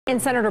And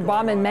Senator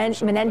Robert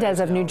Menendez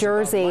of New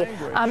Jersey.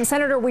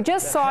 Senator, we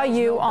just saw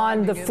you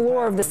on the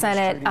floor of the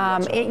Senate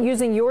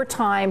using your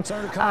time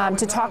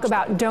to talk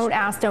about don't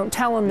ask, don't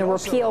tell him, the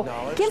repeal.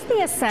 Give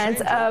me a sense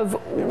of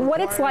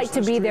what it's like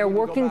to be there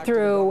working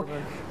through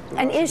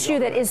an issue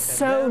that is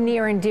so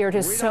near and dear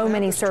to so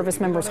many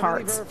service members'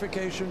 hearts.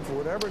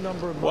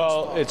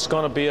 Well, it's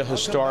going to be a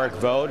historic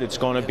vote. It's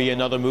going to be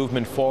another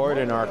movement forward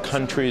in our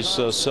country's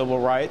civil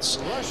rights.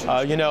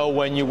 You know,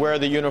 when you wear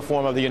the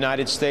uniform of the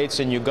United States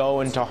and you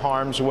go into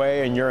harm's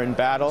way and you're in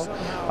battle,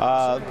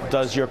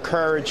 does your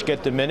courage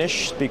get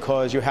diminished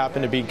because you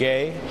happen to be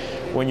gay?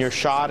 When you're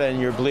shot and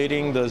you're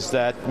bleeding, does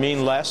that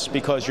mean less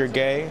because you're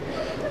gay?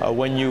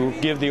 When you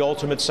give the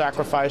ultimate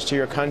sacrifice to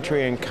your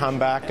country and come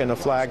back in a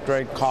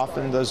flag-draped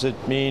coffin, does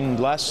it mean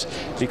less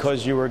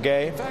because you were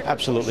gay?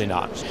 Absolutely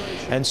not.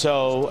 And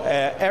so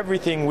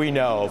everything we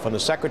know from the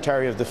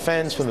Secretary of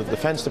Defense, from the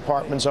Defense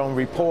Department's own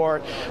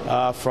report,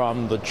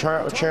 from the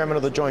Chairman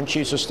of the Joint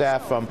Chiefs of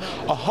Staff, from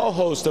a whole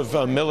host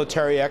of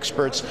military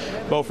experts,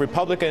 both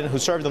Republican, who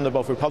served under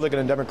both Republican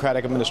and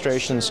Democratic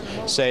administrations,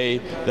 say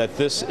that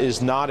this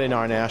is not in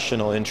our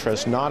national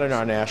interest, not in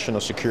our national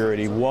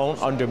security,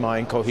 won't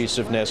undermine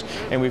cohesiveness.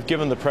 And we've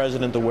given the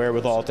President the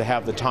wherewithal to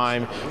have the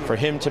time for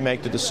him to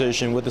make the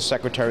decision with the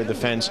Secretary of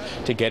Defense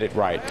to get it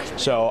right.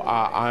 So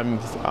I'm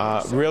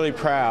really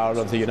proud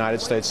of the United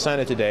States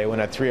Senate today when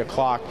at 3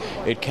 o'clock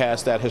it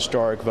cast that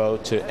historic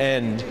vote to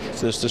end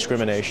this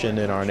discrimination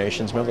in our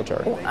nation's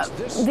military.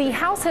 The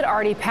House had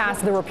already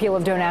passed the repeal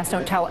of Don't Ask,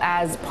 Don't Tell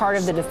as part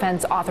of the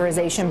defense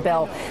authorization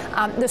bill.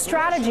 The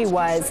strategy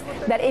was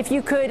that if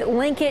you could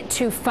link it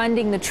to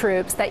funding the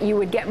troops, that you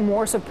would get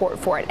more support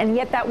for it. And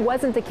yet that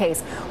wasn't the case.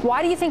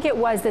 Why do you think it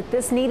was that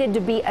this needed to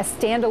be a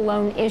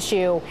standalone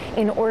issue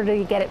in order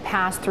to get it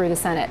passed through the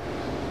Senate?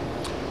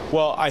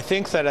 Well, I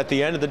think that at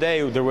the end of the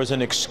day, there was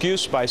an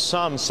excuse by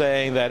some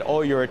saying that,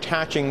 oh, you're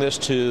attaching this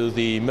to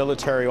the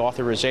military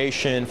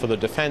authorization for the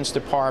Defense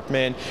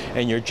Department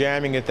and you're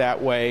jamming it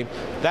that way.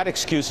 That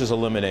excuse is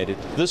eliminated.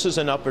 This is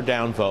an up or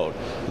down vote.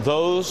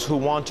 Those who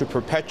want to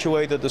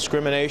perpetuate the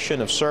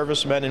discrimination of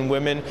servicemen and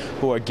women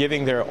who are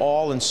giving their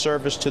all in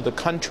service to the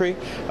country,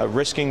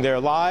 risking their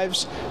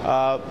lives,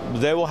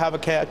 they will have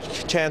a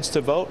chance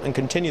to vote and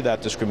continue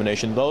that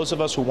discrimination. Those of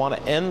us who want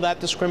to end that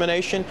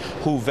discrimination,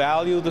 who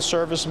value the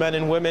servicemen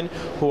and women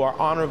who are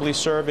honorably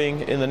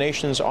serving in the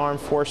nation's armed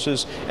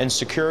forces and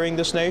securing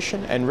this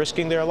nation and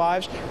risking their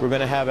lives, we're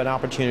going to have an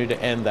opportunity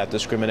to end that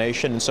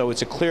discrimination. And so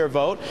it's a clear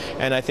vote,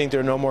 and I think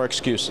there are no more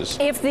excuses.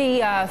 If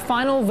the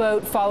final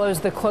vote follows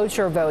the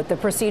cloture vote, the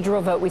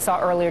procedural vote we saw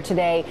earlier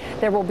today,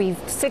 there will be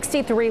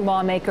 63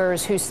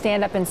 lawmakers who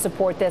stand up and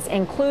support this,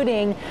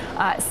 including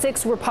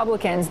 6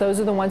 Republicans.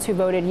 Those are the ones who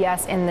voted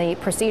yes in the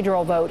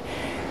procedural vote.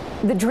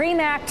 The DREAM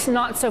Act,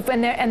 not so,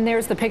 and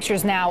there's the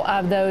pictures now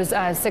of those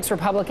 6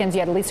 Republicans. You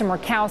had Lisa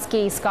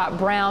Murkowski, Scott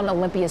Brown,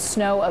 Olympia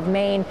Snowe of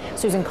Maine,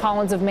 Susan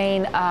Collins of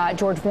Maine,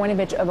 George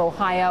Voinovich of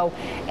Ohio,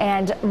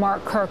 and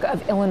Mark Kirk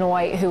of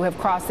Illinois, who have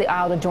crossed the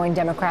aisle to join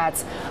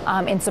Democrats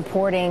in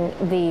supporting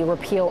the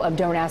repeal of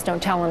Don't Ask,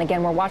 Don't Tell. And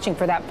again, we're watching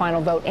for that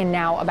final vote in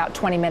now about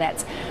 20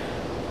 minutes.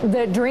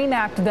 The DREAM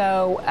Act,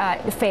 though,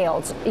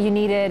 failed. You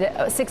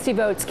needed 60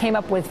 votes, came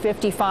up with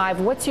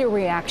 55. What's your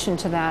reaction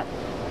to that?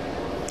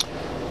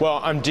 Well,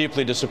 I'm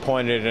deeply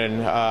disappointed,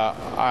 and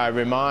I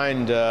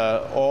remind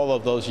all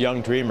of those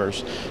young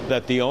dreamers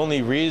that the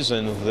only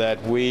reason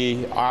that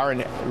we are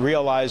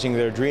realizing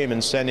their dream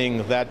and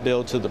sending that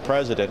bill to the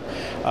President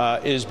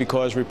is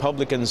because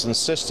Republicans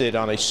insisted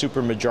on a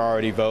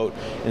supermajority vote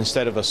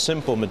instead of a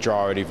simple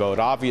majority vote.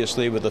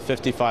 Obviously, with the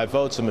 55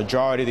 votes, the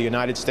majority of the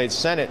United States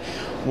Senate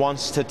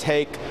wants to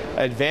take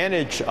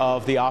advantage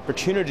of the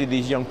opportunity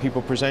these young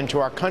people present to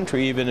our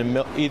country, even in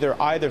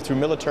either through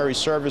military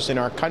service in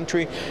our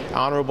country,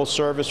 honorable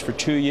service for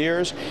 2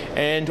 years,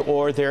 and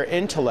or their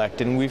intellect.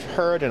 And we've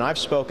heard, and I've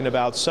spoken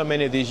about so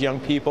many of these young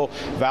people,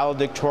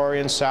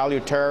 valedictorians,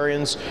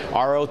 salutarians,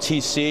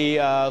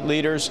 ROTC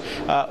leaders,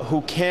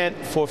 who can't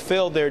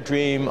fulfill their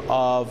dream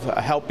of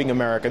helping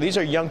America. These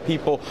are young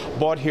people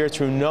brought here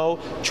through no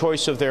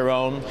choice of their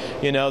own.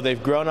 You know,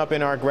 they've grown up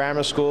in our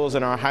grammar schools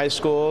and our high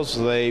schools.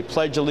 They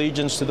pledge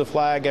allegiance to the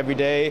flag every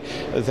day.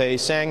 They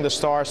sang the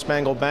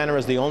Star-Spangled Banner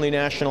as the only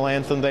national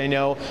anthem they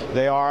know.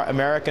 They are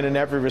American in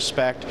every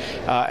respect.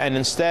 And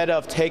instead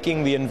of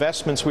taking the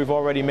investments we've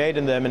already made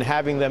in them and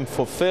having them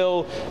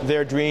fulfill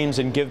their dreams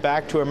and give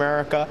back to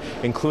America,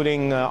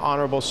 including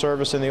honorable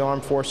service in the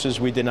armed forces,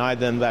 we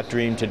denied them that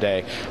dream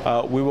today.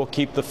 We will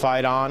keep the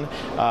fight on.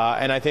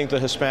 And I think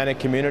the Hispanic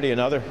community and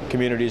other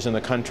communities in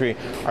the country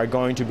are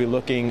going to be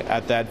looking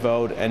at that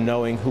vote and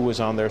knowing who was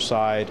on their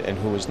side and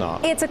who was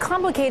not. It's a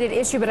complicated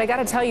issue, but I got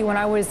to tell you, when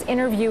I was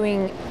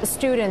interviewing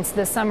students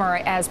this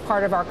summer as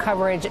part of our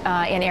coverage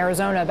in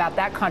Arizona about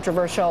that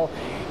controversial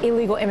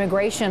illegal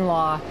immigration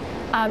law,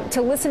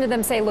 to listen to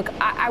them say, look,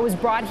 I was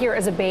brought here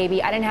as a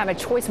baby, I didn't have a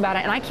choice about it,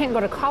 and I can't go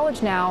to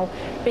college now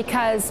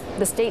because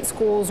the state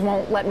schools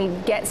won't let me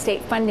get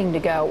state funding to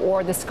go,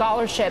 or the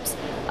scholarships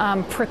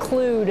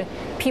preclude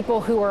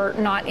people who are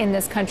not in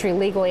this country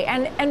legally,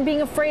 and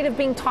being afraid of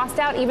being tossed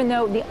out, even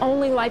though the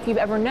only life you've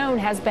ever known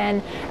has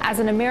been as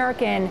an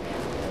American.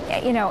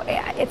 You know,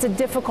 it's a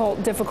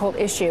difficult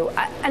issue.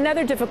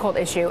 Another difficult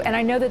issue, and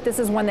I know that this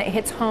is one that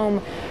hits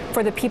home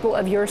for the people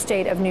of your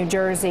state of New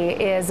Jersey,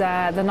 is the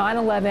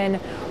 9/11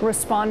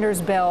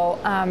 responders bill.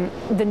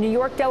 The New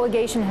York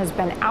delegation has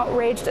been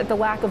outraged at the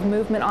lack of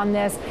movement on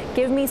this.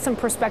 Give me some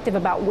perspective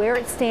about where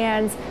it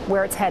stands,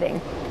 where it's heading.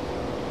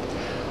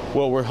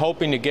 Well, we're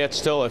hoping to get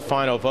still a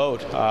final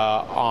vote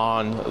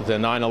on the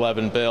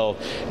 9/11 bill.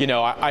 You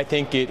know, I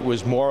think it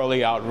was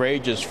morally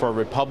outrageous for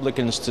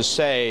Republicans to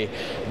say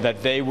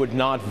that they would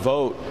not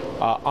vote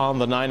on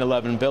the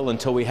 9/11 bill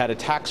until we had a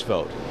tax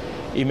vote.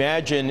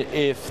 Imagine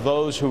if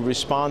those who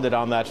responded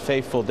on that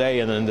fateful day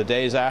and in the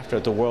days after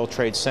at the World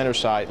Trade Center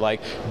site,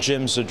 like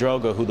Jim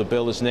Zadroga, who the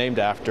bill is named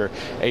after,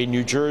 a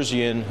New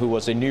Jerseyan who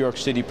was a New York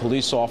City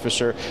police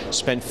officer,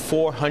 spent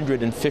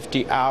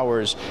 450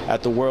 hours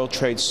at the World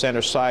Trade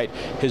Center site.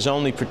 His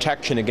only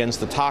protection against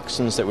the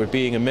toxins that were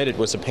being emitted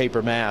was a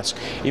paper mask.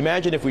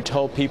 Imagine if we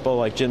told people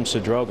like Jim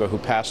Zadroga, who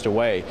passed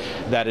away,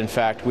 that in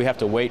fact we have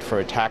to wait for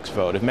a tax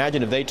vote.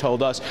 Imagine if they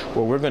told us,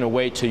 well, we're going to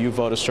wait till you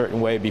vote a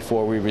certain way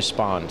before we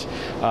respond.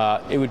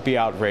 It would be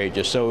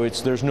outrageous. So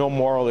there's no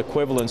moral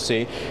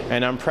equivalency,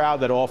 and I'm proud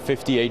that all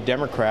 58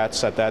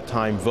 Democrats at that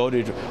time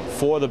voted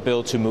for the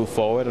bill to move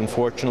forward.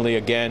 Unfortunately,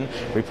 again,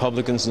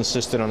 Republicans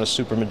insisted on a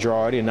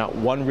supermajority, and not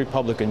one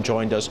Republican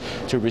joined us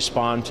to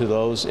respond to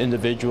those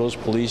individuals,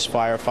 police,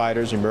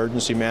 firefighters,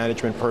 emergency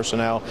management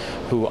personnel,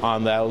 who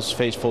on those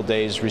fateful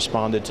days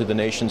responded to the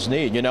nation's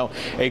need. You know,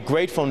 a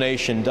grateful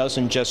nation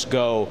doesn't just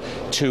go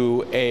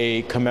to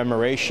a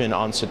commemoration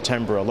on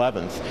September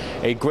 11th.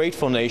 A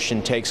grateful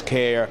nation takes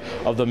care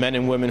of the men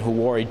and women who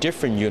wore a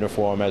different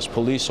uniform as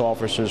police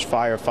officers,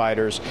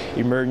 firefighters,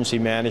 emergency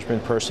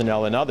management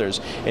personnel, and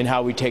others, in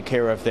how we take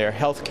care of their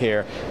health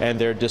care and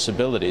their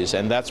disabilities.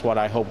 And that's what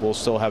I hope we'll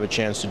still have a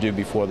chance to do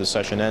before the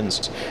session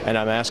ends. And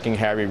I'm asking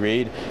Harry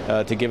Reid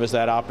to give us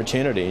that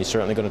opportunity. He's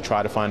certainly going to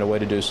try to find a way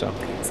to do so.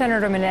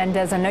 Senator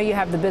Menendez, I know you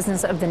have the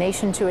business of the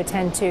nation to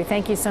attend to.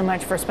 Thank you so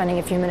much for spending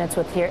a few minutes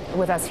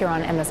with us here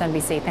on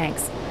MSNBC.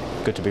 Thanks.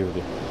 Good to be with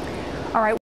you. All right.